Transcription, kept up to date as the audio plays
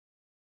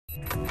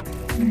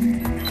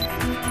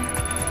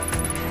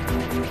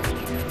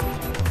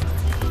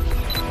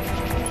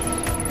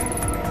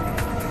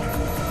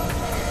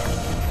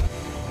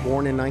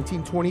Born in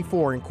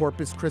 1924 in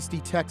Corpus Christi,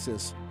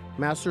 Texas,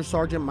 Master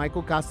Sergeant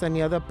Michael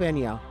Castañeda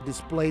Peña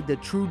displayed the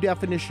true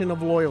definition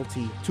of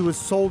loyalty to his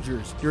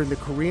soldiers during the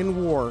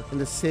Korean War in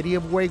the city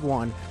of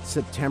Wagwon,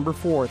 September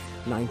 4,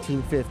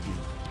 1950.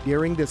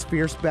 During this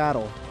fierce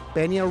battle,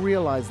 Peña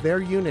realized their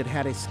unit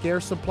had a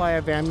scarce supply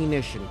of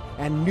ammunition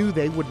and knew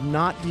they would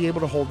not be able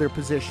to hold their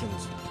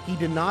positions. He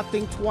did not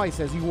think twice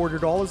as he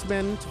ordered all his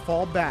men to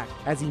fall back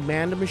as he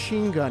manned a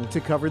machine gun to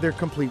cover their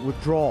complete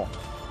withdrawal.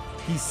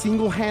 He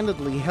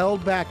single-handedly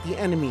held back the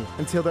enemy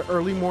until the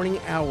early morning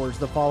hours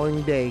the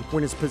following day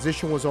when his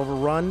position was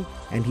overrun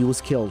and he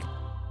was killed.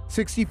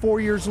 64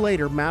 years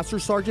later, Master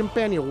Sergeant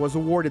Peña was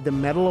awarded the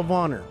Medal of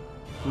Honor.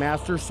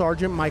 Master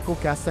Sergeant Michael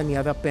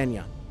Castañeda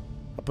Peña,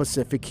 a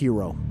Pacific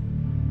hero.